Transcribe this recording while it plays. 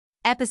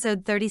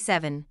Episode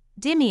 37,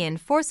 Dimian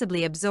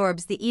forcibly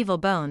absorbs the evil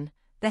bone.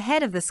 The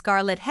head of the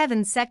Scarlet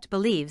Heaven sect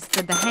believes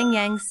that the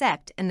Hangyang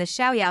sect and the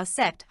Xiaoyao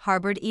sect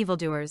harbored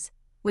evildoers,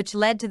 which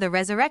led to the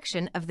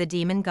resurrection of the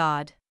demon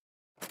god.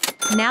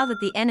 Now that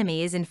the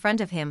enemy is in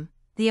front of him,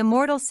 the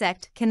immortal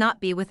sect cannot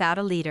be without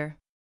a leader.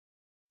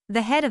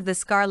 The head of the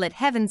Scarlet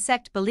Heaven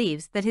sect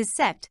believes that his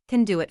sect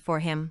can do it for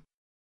him.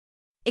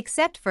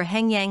 Except for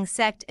Hangyang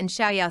sect and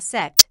Xiaoyao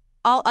sect,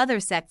 all other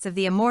sects of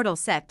the immortal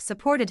sect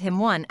supported him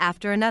one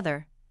after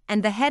another,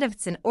 and the head of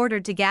Tsin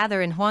ordered to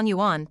gather in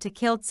Huanyuan to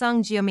kill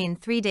Song Jiumin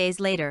 3 days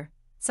later.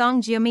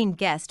 Song Jiumin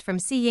guessed from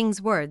Si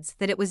Ying's words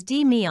that it was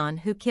Dimian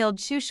who killed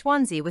Shu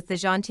Xuanzi with the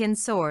Zhantian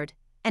sword,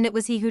 and it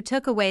was he who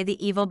took away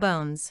the evil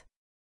bones.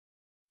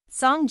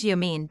 Song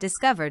Jiumin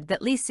discovered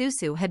that Li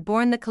Susu had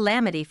borne the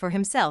calamity for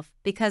himself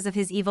because of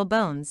his evil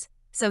bones,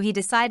 so he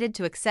decided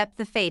to accept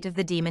the fate of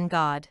the demon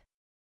god.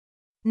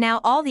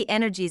 Now all the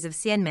energies of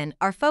Xianmen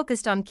are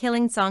focused on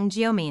killing Song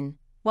Jiumin,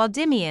 while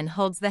Dimian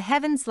holds the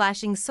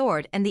heaven-slashing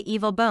sword and the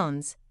evil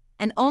bones,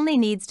 and only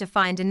needs to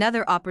find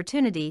another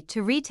opportunity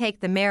to retake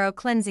the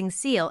marrow-cleansing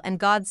seal and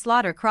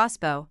god-slaughter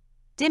crossbow.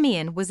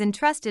 Dimian was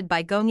entrusted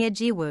by Gongye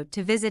Jiwu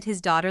to visit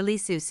his daughter Li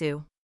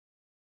Susu.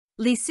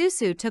 Li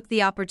Susu took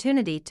the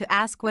opportunity to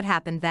ask what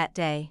happened that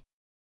day.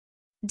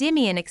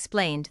 Dimian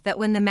explained that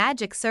when the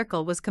magic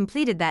circle was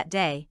completed that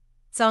day,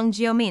 Song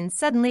Jiumin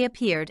suddenly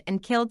appeared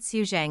and killed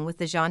Xu Zhang with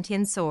the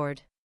Zhantian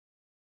sword.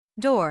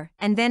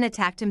 And then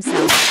attacked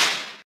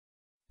himself.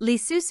 Li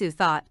Susu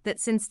thought that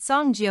since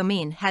Song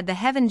Jiumin had the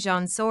Heaven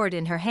Zhan sword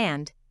in her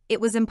hand,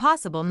 it was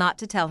impossible not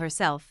to tell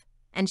herself,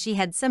 and she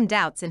had some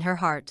doubts in her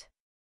heart.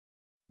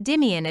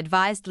 Dimian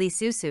advised Li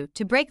Susu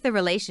to break the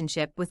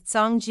relationship with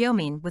Song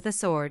Jiumin with a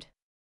sword.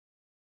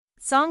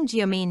 Song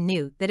Jiumin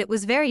knew that it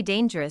was very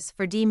dangerous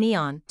for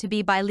Dimian to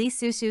be by Li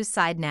Susu's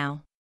side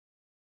now.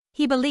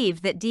 He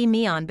believed that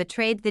Dimian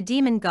betrayed the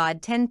demon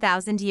god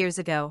 10,000 years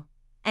ago,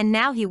 and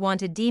now he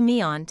wanted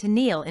Dimian to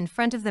kneel in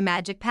front of the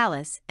magic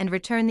palace and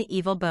return the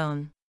evil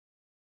bone.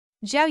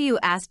 Zhao Yu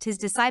asked his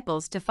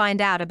disciples to find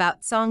out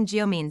about Song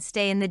Jiumin's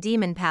stay in the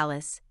demon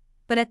palace,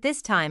 but at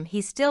this time he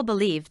still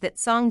believed that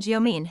Song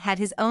Jiumin had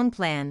his own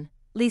plan.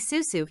 Li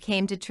Susu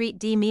came to treat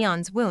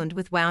Dimian's wound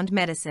with wound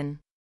medicine.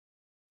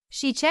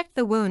 She checked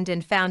the wound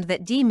and found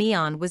that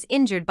Dimian was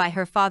injured by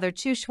her father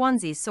Chu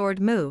Xuanzi's sword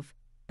move,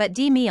 but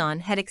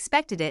Dimian had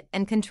expected it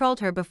and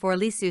controlled her before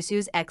Li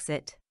Susu's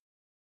exit.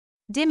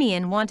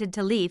 Dimian wanted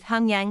to leave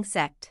Hangyang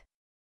sect.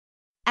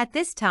 At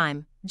this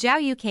time,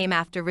 Zhao Yu came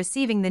after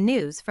receiving the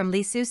news from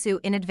Li Susu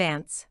in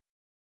advance.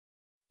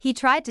 He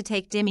tried to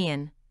take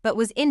Dimian, but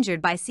was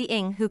injured by Si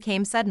Ying, who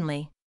came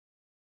suddenly.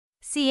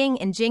 Si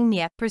Ying and Jing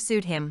Nie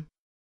pursued him.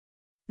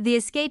 The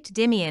escaped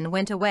Dimian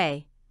went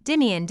away.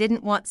 Dimian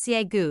didn't want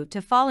Xie Gu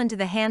to fall into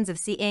the hands of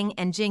Si Ying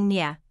and Jing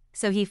Nie,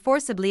 so he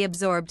forcibly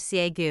absorbed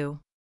Xie Gu.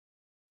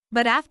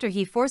 But after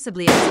he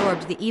forcibly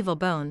absorbed the evil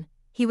bone,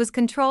 he was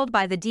controlled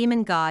by the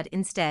demon god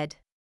instead.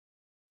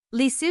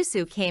 Li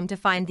Susu came to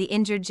find the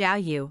injured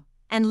Zhao Yu,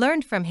 and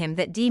learned from him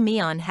that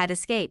Dimian had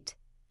escaped,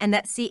 and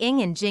that Si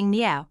Ying and Jing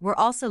Nie were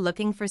also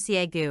looking for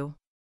Xie Gu.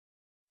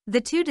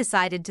 The two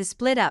decided to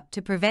split up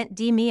to prevent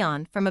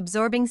Dimian from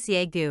absorbing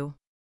Xie Gu.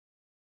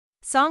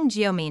 Song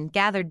Jiumin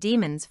gathered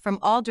demons from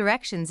all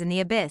directions in the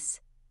abyss,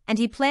 and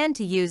he planned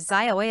to use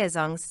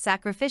Xiaoyazong's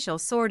sacrificial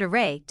sword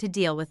array to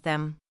deal with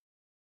them.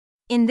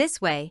 In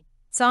this way,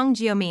 Song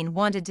Jiumin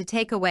wanted to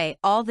take away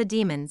all the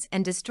demons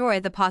and destroy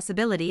the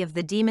possibility of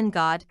the demon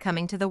god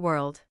coming to the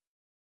world.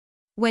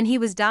 When he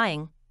was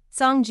dying,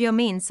 Song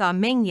Jiumin saw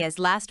Mingye's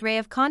last ray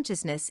of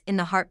consciousness in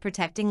the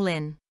heart-protecting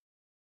Lin.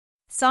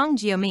 Song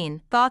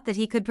Jiumin thought that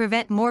he could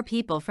prevent more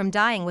people from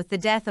dying with the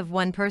death of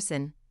one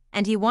person,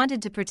 and he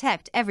wanted to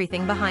protect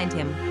everything behind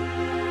him.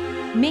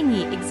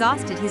 Mingye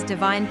exhausted his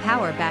divine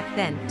power back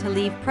then to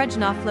leave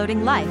Prajna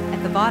floating life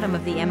at the bottom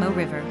of the Mo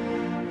River.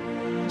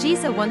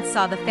 Jisa once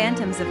saw the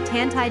phantoms of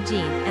Tantai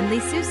Jin and Li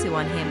Susu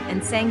on him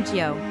and sang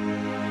Jiu.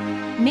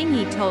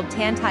 Mingyi told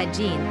Tantai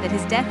Jin that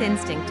his death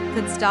instinct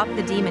could stop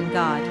the demon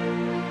god.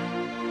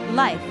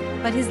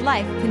 But his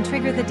life can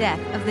trigger the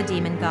death of the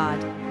demon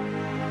god.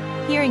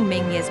 Hearing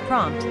Mingye's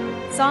prompt,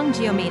 Song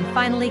Jiumin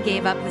finally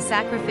gave up the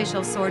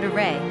sacrificial sword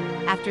array.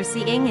 After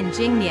Si Ying and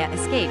Jing Nie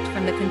escaped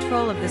from the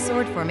control of the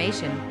sword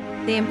formation,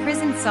 they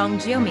imprisoned Song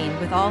Jiumin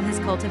with all his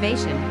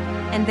cultivation,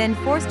 and then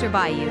forced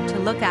Bayu to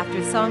look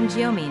after Song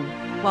Jiumin,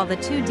 while the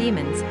two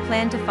demons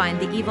planned to find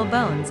the evil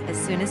bones as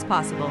soon as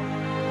possible.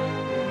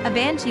 A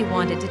banshee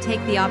wanted to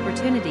take the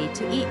opportunity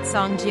to eat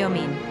Song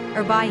Jiumin.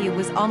 Bayu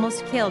was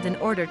almost killed in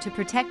order to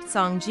protect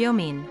Song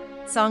Jiumin.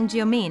 Song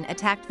Jiumin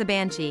attacked the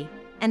banshee,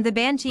 and the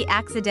banshee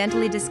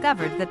accidentally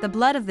discovered that the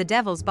blood of the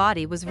devil's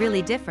body was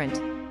really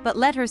different, but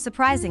led her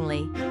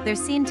surprisingly, there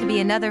seemed to be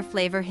another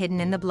flavor hidden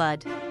in the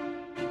blood.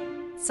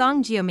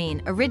 Song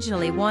Jiumin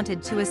originally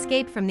wanted to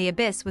escape from the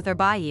abyss with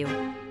Bayu,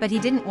 but he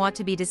didn't want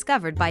to be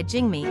discovered by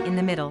Jingmi in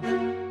the middle.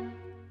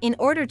 In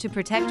order to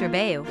protect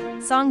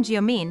Bayu, Song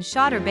Jiumin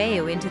shot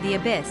Bayu into the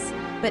abyss,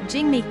 but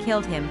Jingmi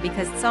killed him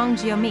because Song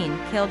Jiumin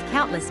killed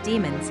countless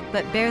demons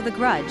but bear the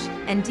grudge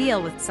and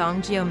deal with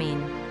Song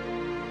Jiumin.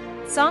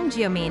 Song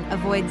Jiumin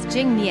avoids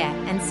Jing Mie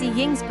and Si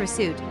Ying's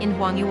pursuit in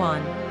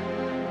Huangyuan.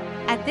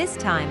 At this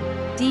time,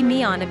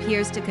 Dimian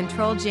appears to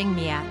control Jing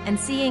Mie and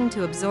Si Ying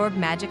to absorb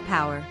magic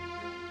power.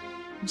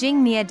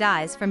 Jing Mie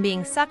dies from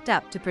being sucked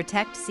up to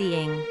protect Si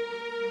Ying.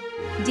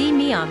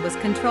 Dimian was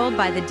controlled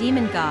by the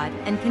demon god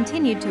and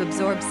continued to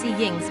absorb Si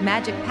Ying's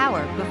magic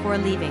power before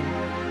leaving.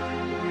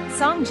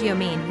 Song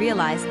Jiumin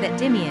realized that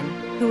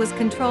Dimian, who was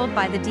controlled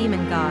by the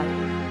demon god,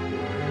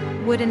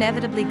 would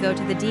inevitably go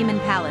to the demon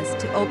palace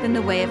to open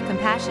the way of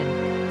compassion,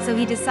 so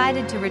he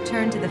decided to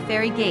return to the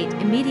fairy gate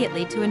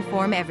immediately to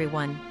inform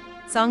everyone.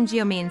 Song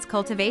Jiumin's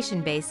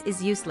cultivation base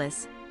is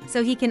useless,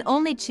 so he can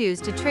only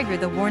choose to trigger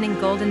the warning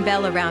golden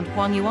bell around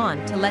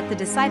Huangyuan to let the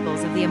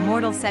disciples of the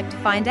immortal sect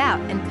find out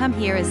and come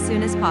here as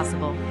soon as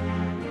possible.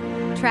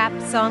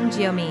 Trapped Song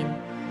Jiumin.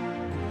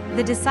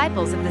 The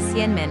disciples of the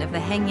Xianmen of the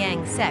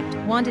Hengyang sect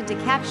wanted to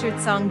capture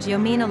Song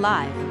Jiumin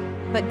alive,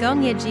 but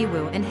Gongye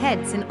Jiwu and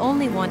Headson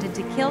only wanted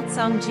to kill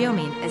Song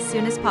Jiumin as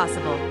soon as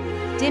possible.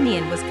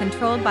 Dimian was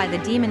controlled by the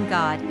demon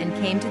god and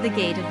came to the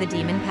gate of the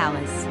demon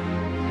palace.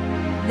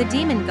 The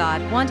demon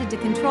god wanted to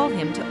control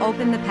him to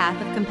open the path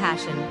of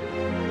compassion.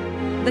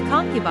 The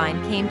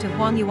concubine came to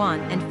Huangyuan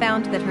and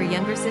found that her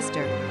younger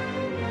sister,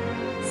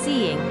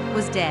 Si Ying,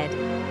 was dead.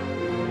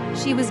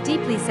 She was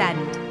deeply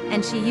saddened,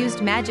 and she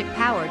used magic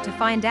power to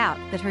find out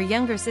that her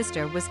younger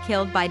sister was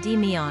killed by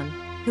Dimian,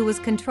 who was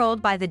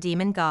controlled by the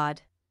demon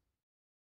god.